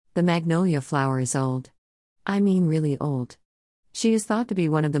The magnolia flower is old. I mean really old. She is thought to be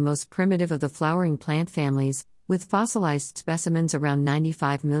one of the most primitive of the flowering plant families, with fossilized specimens around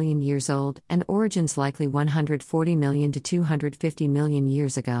 95 million years old and origins likely 140 million to 250 million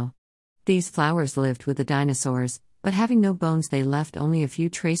years ago. These flowers lived with the dinosaurs, but having no bones, they left only a few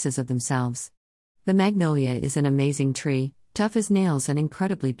traces of themselves. The magnolia is an amazing tree, tough as nails and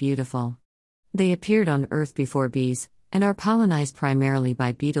incredibly beautiful. They appeared on Earth before bees, and are pollinized primarily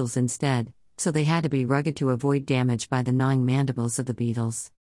by beetles instead, so they had to be rugged to avoid damage by the gnawing mandibles of the beetles.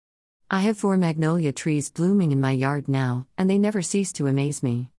 I have 4 magnolia trees blooming in my yard now, and they never cease to amaze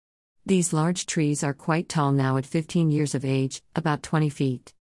me. These large trees are quite tall now at 15 years of age, about 20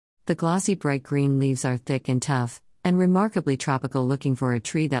 feet. The glossy bright green leaves are thick and tough, and remarkably tropical looking for a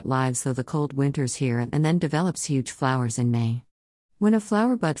tree that lives through the cold winters here and then develops huge flowers in May. When a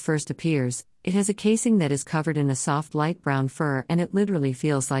flower bud first appears, it has a casing that is covered in a soft light brown fur, and it literally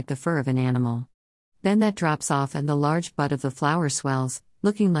feels like the fur of an animal. Then that drops off and the large bud of the flower swells,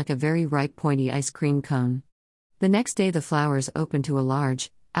 looking like a very ripe pointy ice cream cone. The next day the flowers open to a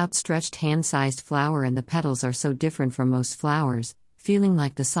large, outstretched hand-sized flower, and the petals are so different from most flowers, feeling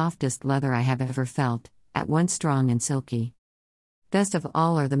like the softest leather I have ever felt, at once strong and silky. Best of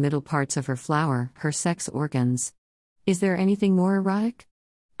all are the middle parts of her flower, her sex organs. Is there anything more erotic?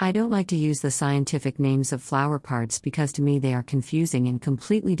 I don't like to use the scientific names of flower parts because to me they are confusing and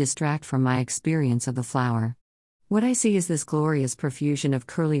completely distract from my experience of the flower. What I see is this glorious profusion of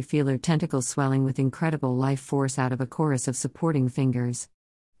curly feeler tentacles swelling with incredible life force out of a chorus of supporting fingers.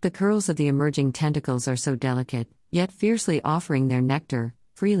 The curls of the emerging tentacles are so delicate, yet fiercely offering their nectar,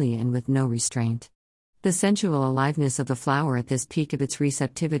 freely and with no restraint. The sensual aliveness of the flower at this peak of its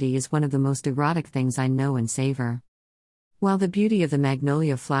receptivity is one of the most erotic things I know and savor. While the beauty of the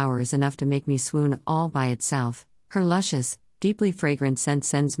magnolia flower is enough to make me swoon all by itself, her luscious, deeply fragrant scent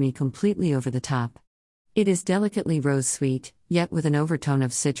sends me completely over the top. It is delicately rose-sweet, yet with an overtone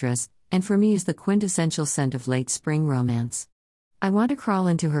of citrus, and for me is the quintessential scent of late spring romance. I want to crawl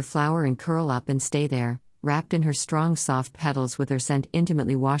into her flower and curl up and stay there, wrapped in her strong soft petals with her scent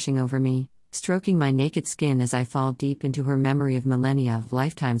intimately washing over me, stroking my naked skin as I fall deep into her memory of millennia of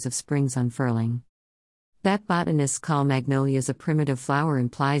lifetimes of spring's unfurling. That botanists call magnolias a primitive flower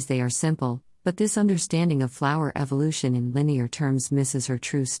implies they are simple, but this understanding of flower evolution in linear terms misses her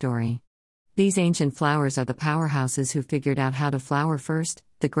true story. These ancient flowers are the powerhouses who figured out how to flower first,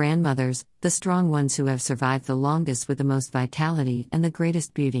 the grandmothers, the strong ones who have survived the longest with the most vitality and the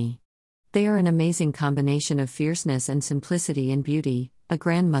greatest beauty. They are an amazing combination of fierceness and simplicity and beauty, a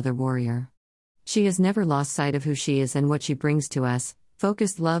grandmother warrior. She has never lost sight of who she is and what she brings to us,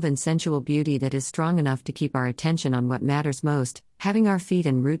 focused love and sensual beauty that is strong enough to keep our attention on what matters most, having our feet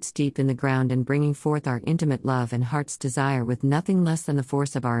and roots deep in the ground and bringing forth our intimate love and heart's desire with nothing less than the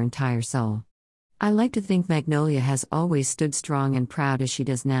force of our entire soul. I like to think Magnolia has always stood strong and proud as she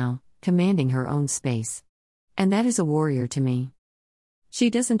does now, commanding her own space. And that is a warrior to me.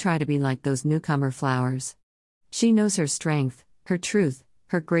 She doesn't try to be like those newcomer flowers. She knows her strength, her truth,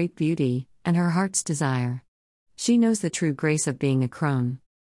 her great beauty, and her heart's desire. She knows the true grace of being a crone.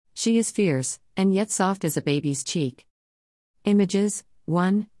 She is fierce, and yet soft as a baby's cheek. Images: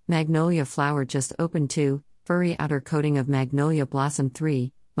 1. Magnolia flower just opened. 2. Furry outer coating of magnolia blossom.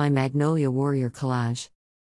 3. My Magnolia Warrior collage.